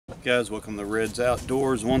Guys, welcome to Red's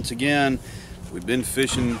Outdoors once again. We've been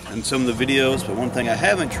fishing in some of the videos, but one thing I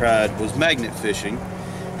haven't tried was magnet fishing,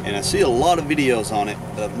 and I see a lot of videos on it,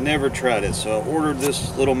 but I've never tried it. So I ordered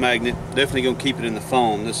this little magnet. Definitely gonna keep it in the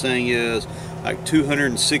phone. This thing is like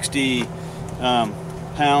 260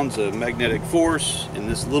 pounds of magnetic force in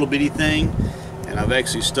this little bitty thing, and I've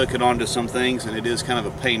actually stuck it onto some things, and it is kind of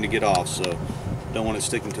a pain to get off, so don't want it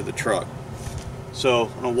sticking to the truck. So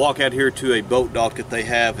I'm gonna walk out here to a boat dock that they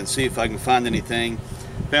have and see if I can find anything.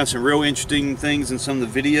 Found some real interesting things in some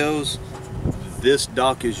of the videos. This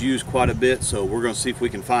dock is used quite a bit, so we're gonna see if we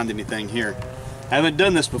can find anything here. I haven't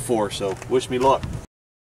done this before, so wish me luck.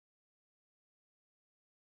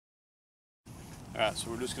 Alright,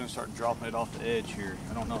 so we're just gonna start dropping it off the edge here.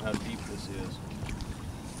 I don't know how deep this is.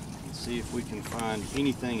 Let's see if we can find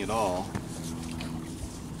anything at all.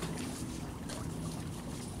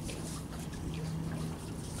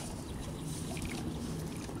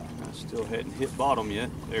 Still hadn't hit bottom yet.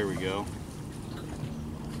 There we go.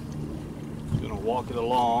 Just gonna walk it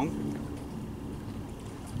along.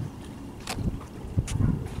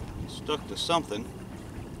 Stuck to something.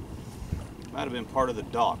 Might have been part of the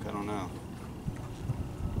dock, I don't know.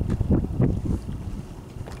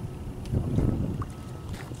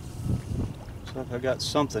 Looks like I got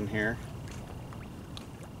something here.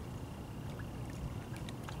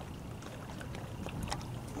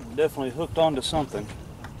 I'm definitely hooked onto something.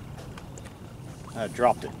 I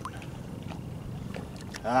dropped it.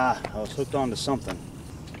 I was hooked onto something.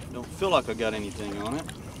 Don't feel like I got anything on it.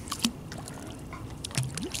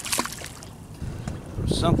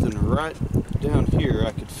 There's something right down here.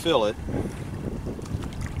 I could feel it.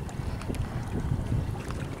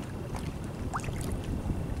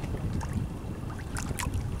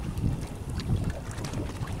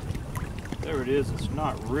 There it is. It's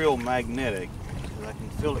not real magnetic, because I can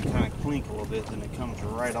feel it kind of clink a little bit, then it comes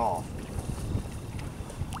right off.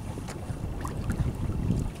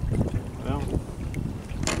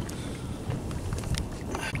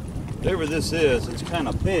 Whatever this is, it's kind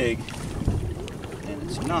of big, and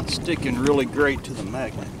it's not sticking really great to the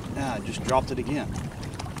magnet. I just dropped it again.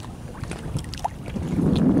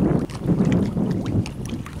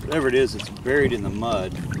 Whatever it is, it's buried in the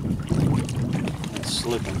mud. It's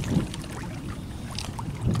slipping.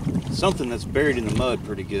 Something that's buried in the mud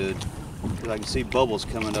pretty good, because I can see bubbles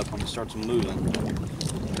coming up when it starts moving.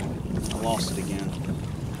 I lost it again.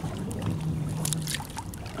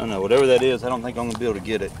 I don't know, whatever that is, I don't think I'm going to be able to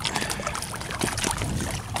get it.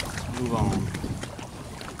 Move on.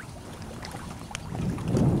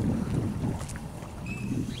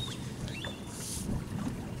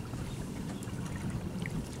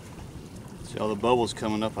 See all the bubbles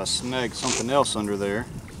coming up. I snagged something else under there.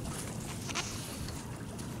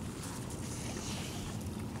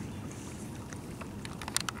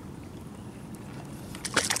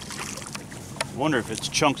 Wonder if it's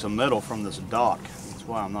chunks of metal from this dock. That's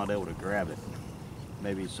why I'm not able to grab it.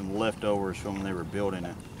 Maybe some leftovers from when they were building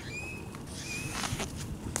it.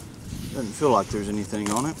 Doesn't feel like there's anything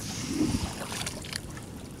on it.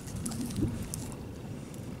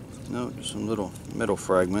 No, just some little metal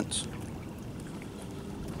fragments.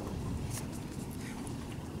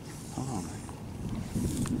 Oh.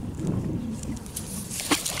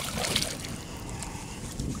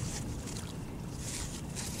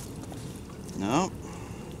 No.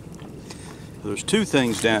 There's two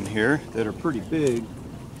things down here that are pretty big.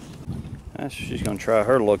 She's gonna try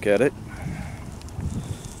her look at it.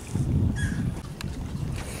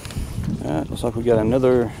 Looks like we got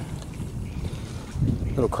another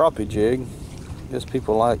little crappie jig. Guess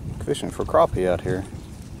people like fishing for crappie out here.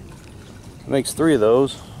 It makes 3 of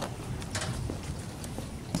those.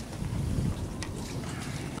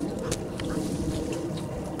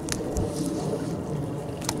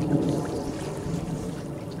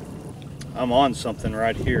 I'm on something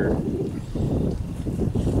right here,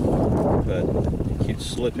 but it keeps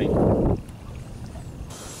slipping.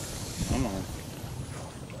 Come on.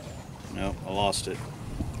 No, I lost it.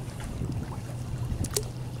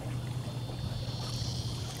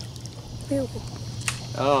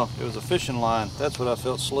 Oh, it was a fishing line. That's what I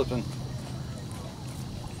felt slipping.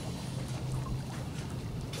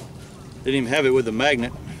 Didn't even have it with the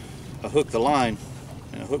magnet. I hooked the line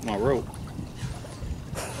and I hooked my rope.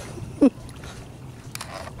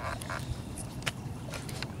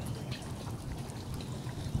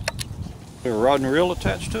 A rod and reel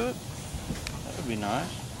attached to it? That would be nice.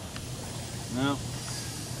 No.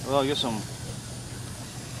 Well, I guess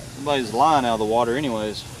somebody's line out of the water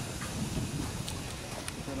anyways.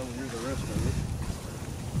 Right over here the rest of it.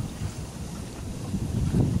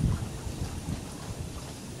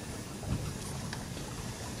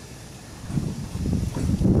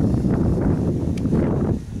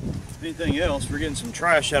 anything else, we're getting some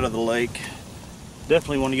trash out of the lake.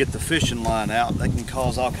 Definitely want to get the fishing line out. That can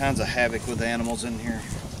cause all kinds of havoc with animals in here.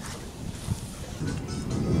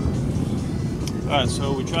 Alright,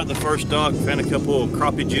 so we tried the first dock, found a couple of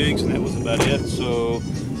crappie jigs, and that was about it. So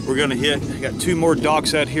we're gonna hit, got 2 more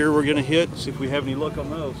docks out here we're gonna hit, see if we have any luck on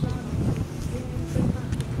those.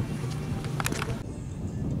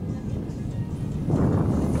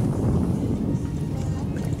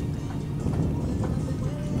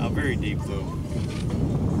 Not very deep though.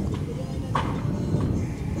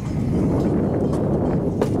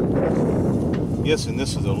 I'm guessing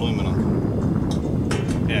this is aluminum.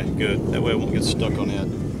 Yeah, good. That way it won't get stuck on it.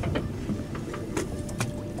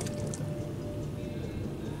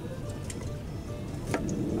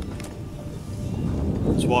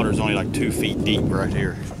 This water's only like 2 feet deep right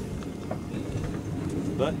here.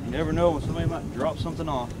 But you never know when somebody might drop something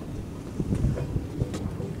off.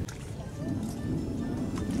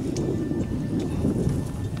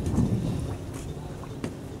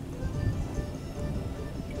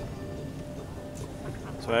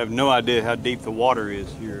 So I have no idea how deep the water is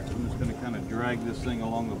here. I'm just going to kind of drag this thing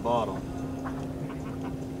along the bottom.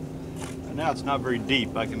 And now it's not very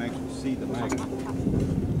deep. I can actually see the magnet.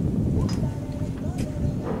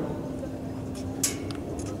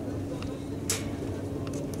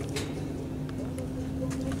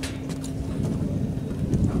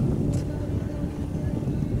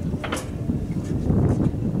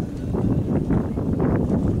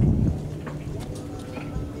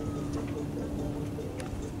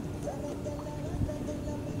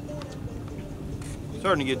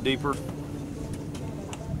 Starting to get deeper.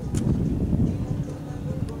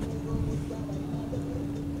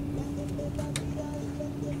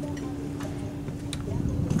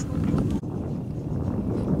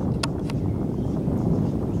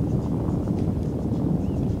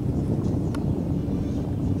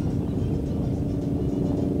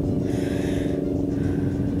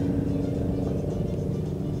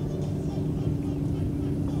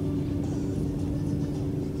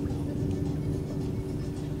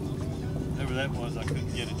 Whatever that was, I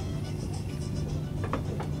couldn't get it.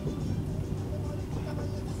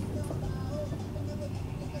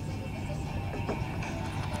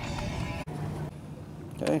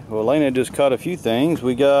 Okay, well, Elena just caught a few things.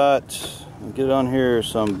 We got, get it on here,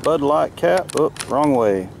 some Bud Light cap. Oh, wrong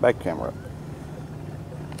way, back camera.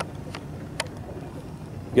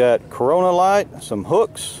 Got Corona Light, some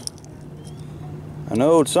hooks. I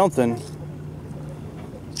know it's something.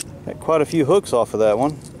 Got quite a few hooks off of that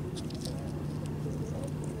one.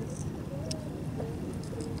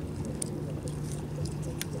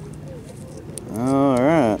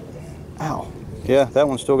 Alright. Ow. Yeah, that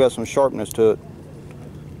one still got some sharpness to it.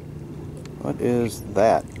 What is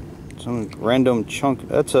that? Some random chunk.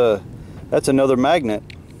 That's another magnet.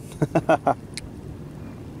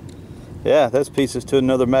 Yeah, that's pieces to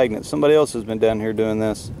another magnet. Somebody else has been down here doing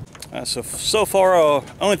this. So far,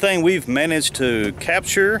 only thing we've managed to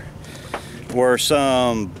capture were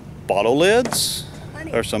some bottle lids,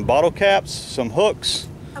 or some bottle caps, some hooks,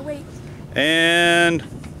 and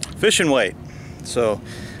fishing weight. So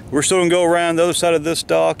we're still gonna go around the other side of this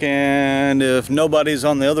dock, and if nobody's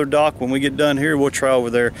on the other dock when we get done here, we'll try over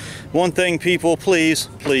there. One thing, people, please,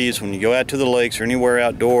 when you go out to the lakes or anywhere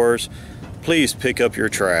outdoors, please pick up your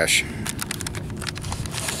trash.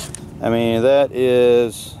 I mean,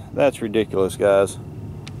 that's ridiculous, guys.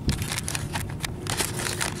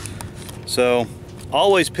 So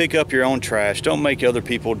always pick up your own trash. Don't make other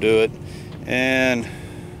people do it. And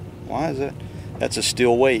why is that? That's a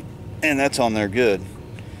steel weight, and that's on there good.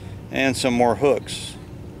 And some more hooks.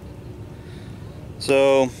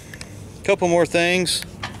 So a couple more things.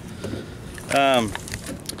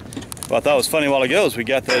 What I thought was funny a while ago is we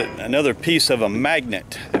got another piece of a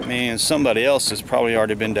magnet. That means somebody else has probably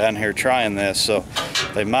already been down here trying this, so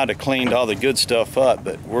they might have cleaned all the good stuff up,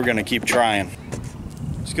 but we're gonna keep trying.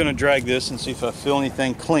 Just gonna drag this and see if I feel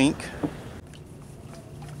anything clink.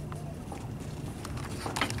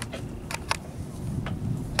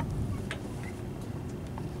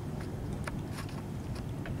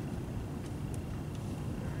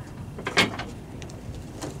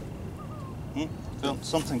 Felt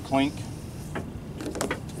something clink.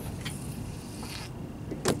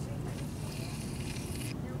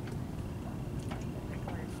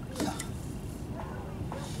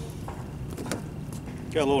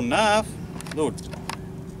 Got a little knife, a little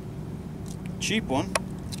cheap one.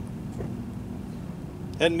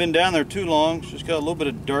 Hadn't been down there too long. It's just got a little bit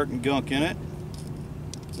of dirt and gunk in it.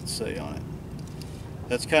 What's it say on it?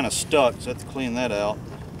 That's kind of stuck, so I have to clean that out.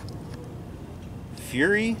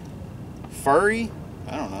 Furry?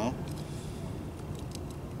 I don't know.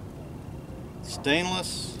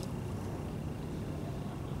 stainless.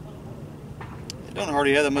 It don't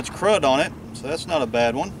hardly have that much crud on it, so that's not a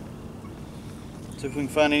bad one. See if we can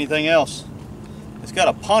find anything else. It's got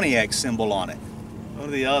a Pontiac symbol on it. What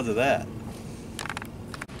are the odds of that?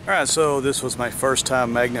 Alright, so this was my first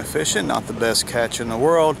time magnet fishing. Not the best catch in the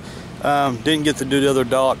world. Didn't get to do the other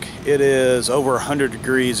dock. It is over 100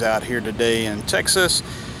 degrees out here today in Texas,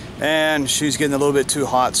 and she's getting a little bit too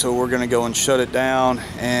hot, so we're going to go and shut it down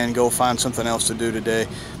and go find something else to do today.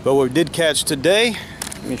 But what we did catch today,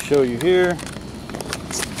 let me show you here.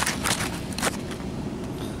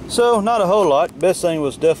 So not a whole lot. Best thing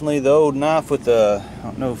was definitely the old knife with the, I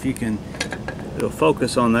don't know if you can, it'll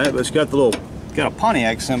focus on that, but it's got the little, got a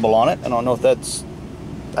Pontiac symbol on it. I don't know if that's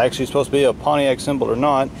actually supposed to be a Pontiac symbol or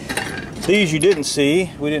not. These you didn't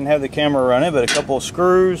see. We didn't have the camera running, but a couple of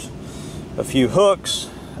screws, a few hooks,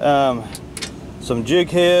 some jig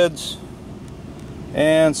heads,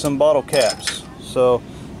 and some bottle caps. So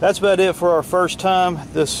that's about it for our first time.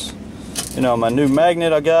 This, you know, my new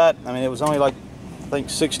magnet I got. I mean, it was only like, I think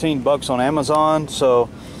 16 bucks on Amazon, so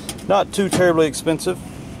not too terribly expensive.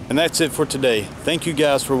 And that's it for today. Thank you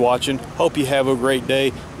guys for watching. Hope you have a great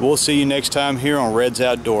day. We'll see you next time here on Red's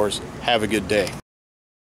Outdoors. Have a good day.